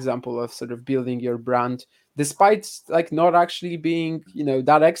a good example of sort of building your brand, despite not actually being,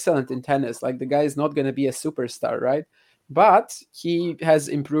 that excellent in tennis. Like, the guy is not going to be a superstar, right? But he has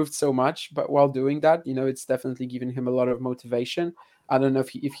improved so much. But while doing that, it's definitely given him a lot of motivation. I don't know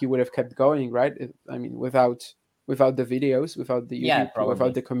if he would have kept going, right? Without the videos, without the YouTube,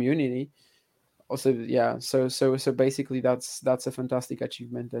 without the community. Also, yeah. So basically, that's a fantastic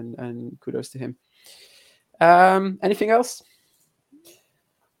achievement, and kudos to him. Anything else?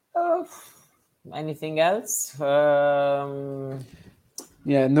 Anything else? Yeah,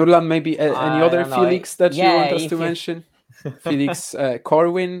 Nurlan, maybe any other Felix that you want us to mention? Felix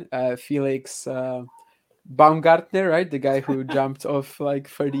Corwin, Felix Baumgartner, right? The guy who jumped off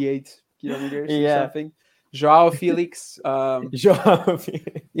 38 kilometers or something. Joao Felix.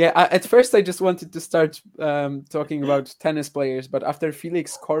 Yeah, at first I just wanted to start talking about tennis players, but after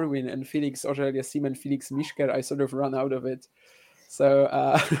Felix Corwin and Felix Auger-Aliassime and Felix Mischker, I sort of run out of it. So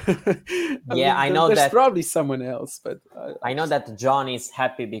I know there's that probably someone else, but I know that John is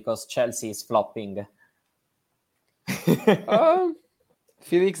happy because Chelsea is flopping.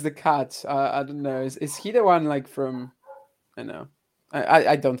 Felix the cat. I don't know. Is he the one from? I know.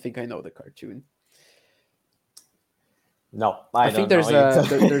 I don't think I know the cartoon. No, I think there's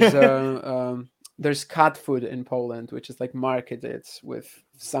there's cat food in Poland, which is marketed with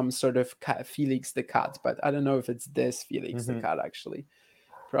some sort of cat, Felix the cat, but I don't know if it's this Felix the cat actually.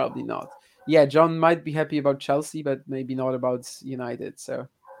 Probably not. Yeah, John might be happy about Chelsea, but maybe not about United. So,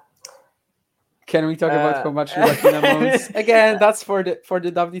 can we talk about how much Joaquin owns? Again, that's for the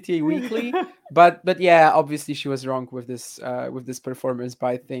WTA Weekly. But yeah, obviously she was wrong with this performance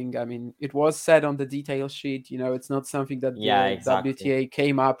by thing. I mean, it was said on the detail sheet. It's not something that Yeah, the exactly. WTA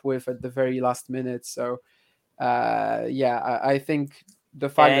came up with at the very last minute. So yeah, I think the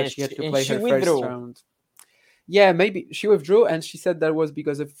fact that And she had to and play she her first withdrew. round. Yeah, maybe she withdrew, and she said that was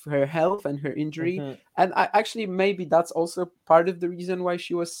because of her health and her injury. Mhm. And actually, maybe that's also part of the reason why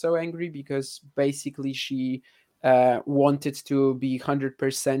she was so angry, because basically she wanted to be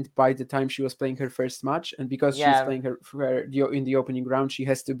 100% by the time she was playing her first match, and because she's Yeah, playing in the opening round, she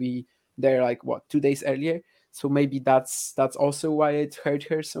has to be there like what 2 days earlier. So maybe that's also why it hurt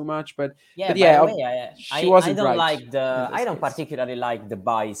her so much. yeah. But By the yeah, way, she I wasn't don't right like in I this don't case. particularly like the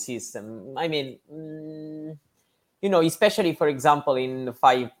buy system. I mean, especially for example in the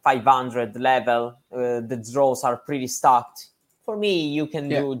 500 level, the draws are pretty stacked. For me, you can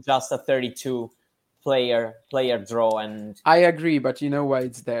Yeah. do just a 32 player draw, and I agree, but you know why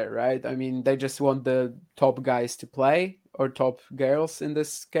it's there, right? I mean, they just want the top guys to play, or top girls in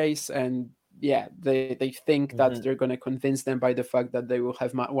this case, and yeah, they think that Mhm. they're going to convince them by the fact that they will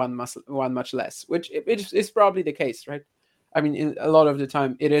have one much less, which is probably the case, right? I mean, a lot of the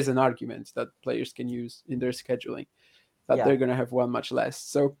time, it is an argument that players can use in their scheduling that Yeah. they're going to have one much less.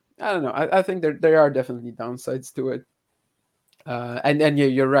 So I don't know. I think there are definitely downsides to it. And yeah,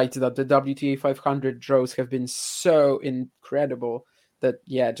 you're right that the WTA 500 draws have been so incredible that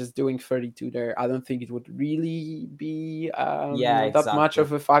yeah, just doing 32 there, I don't think it would really be Yeah, that much exactly.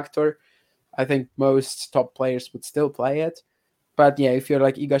 of a factor. I think most top players would still play it, but yeah, if you're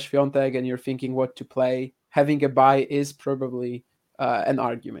like Iga Świątek and you're thinking what to play, having a buy is probably an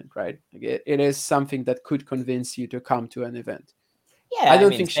argument, right? Like it is something that could convince you to come to an event. I Yeah, I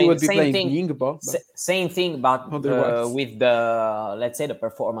don't mean, think she would be same playing thing, Ningbo, but same thing, but otherwise, with the, let's say, the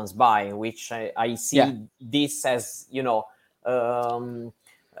performance buy, which I yeah, see this as, um,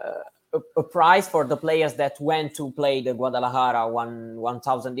 a prize for the players that went to play the Guadalajara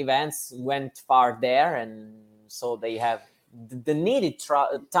 1000 events, went far there, and so they have the needed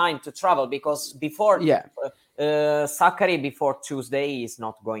time to travel, because before yeah. Sakkari before Tuesday is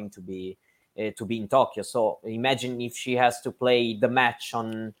not going to be in Tokyo. So imagine if she has to play the match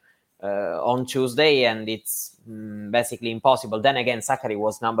on Tuesday, and it's basically impossible. Then again, Sakkari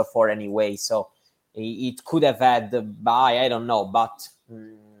was number 4 anyway, so it could have had the bye. I don't know, but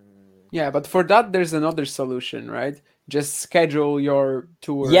Yeah, but for that, there's another solution, right? Just schedule your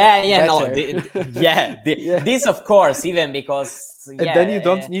tour yeah, no, better. Yeah. this of course, even because And then you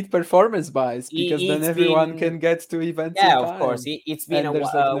don't need performance buys because then it's everyone been, can get to events in yeah, of course, time. it's been And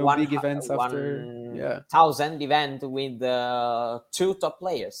there's like no one big events after. Yeah. 1,000 event with two top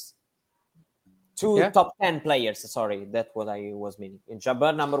players. Two Yeah. top 10 players. Sorry, that's what I was meaning.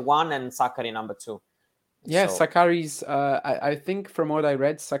 Jabber number 1 and Sakkari number 2. Yeah, So Sakari's. I think from what I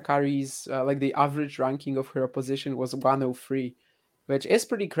read, Sakari's like the average ranking of her opposition was 103, which is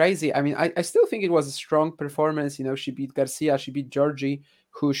pretty crazy. I mean, I still think it was a strong performance. She beat Garcia, she beat Georgie,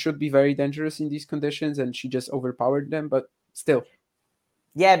 who should be very dangerous in these conditions, and she just overpowered them. But still,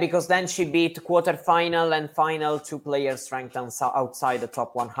 yeah, because then she beat quarterfinal and final 2 players ranked outside the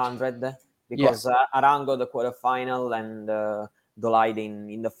top 100. yeah, Because Arango the quarterfinal and Dolide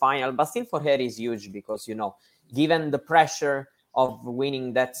in the final. But still, for her is huge because given the pressure of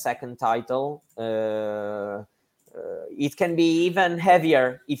winning that second title, it can be even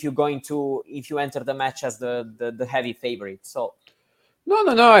heavier if you enter the match as the heavy favorite. So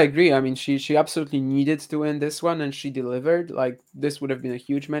no, I agree. I mean, she absolutely needed to win this one, and she delivered. Like this would have been a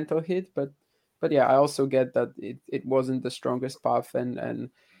huge mental hit, but yeah, I also get that it wasn't the strongest path, and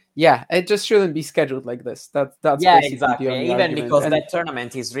yeah, it just shouldn't be scheduled like this. That's yeah, basically the exactly. only Even argument. because And that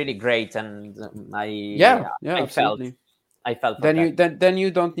tournament is really great, and yeah, I felt absolutely. I felt for Then that.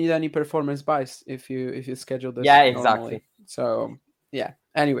 you don't need any performance buys if you schedule this Yeah, exactly. normally. So yeah.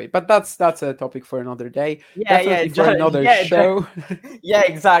 Anyway, but that's a topic for another day. Yeah, Definitely for another yeah, show. yeah,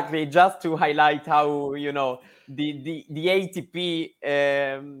 exactly. Just to highlight how the ATP.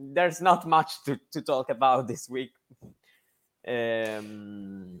 There's not much to talk about this week.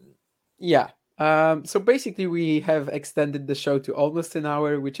 Um, Yeah. So basically, we have extended the show to almost an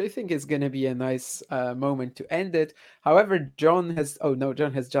hour, which I think is going to be a nice moment to end it. However, John has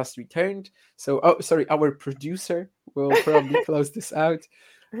just returned. So, sorry, our producer will probably close this out.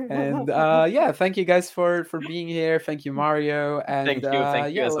 And yeah, thank you guys for being here. Thank you, Mario. And thank you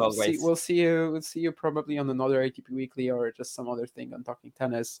yeah, as let's see. always. We'll see you probably on another ATP Weekly or just some other thing on Talking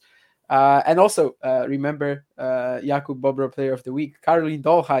Tennis. And also, remember, Jakub Bobro Player of the Week, Caroline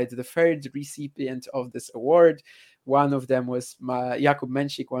Dolheid, the third recipient of this award. One of them was Jakub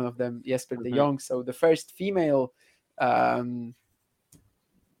Menschik, one of them Jesper de Mhm. Jong. So the first female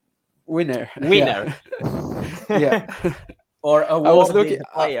Winner. Winner. Yeah. Or I was award looking. the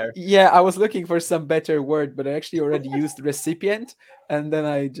player. I was looking for some better word, but I actually already used recipient, and then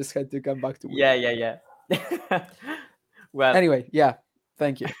I just had to come back to winner. Yeah. Well, Anyway, yeah.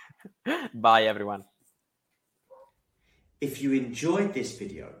 Thank you. bye everyone. If you enjoyed this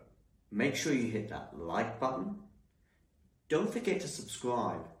video, make sure you hit that like button. Don't forget to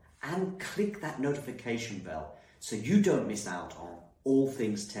subscribe and click that notification bell so you don't miss out on all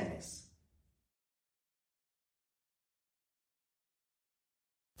things tennis.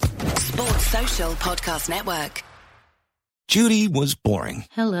 Sports Social Podcast Network. Judy was boring.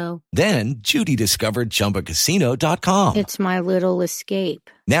 Hello. Then Judy discovered ChumbaCasino.com. It's my little escape.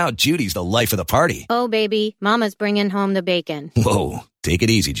 Now Judy's the life of the party. Oh, baby, mama's bringing home the bacon. Whoa, take it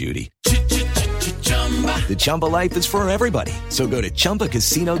easy, Judy. The Chumba life is for everybody. So go to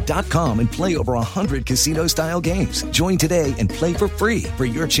ChumbaCasino.com and play over 100 casino-style games. Join today and play for free for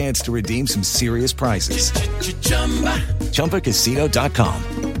your chance to redeem some serious prizes. ChumbaCasino.com.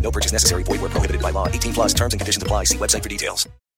 No purchase necessary. Void where prohibited by law. 18+ terms and conditions apply. See website for details.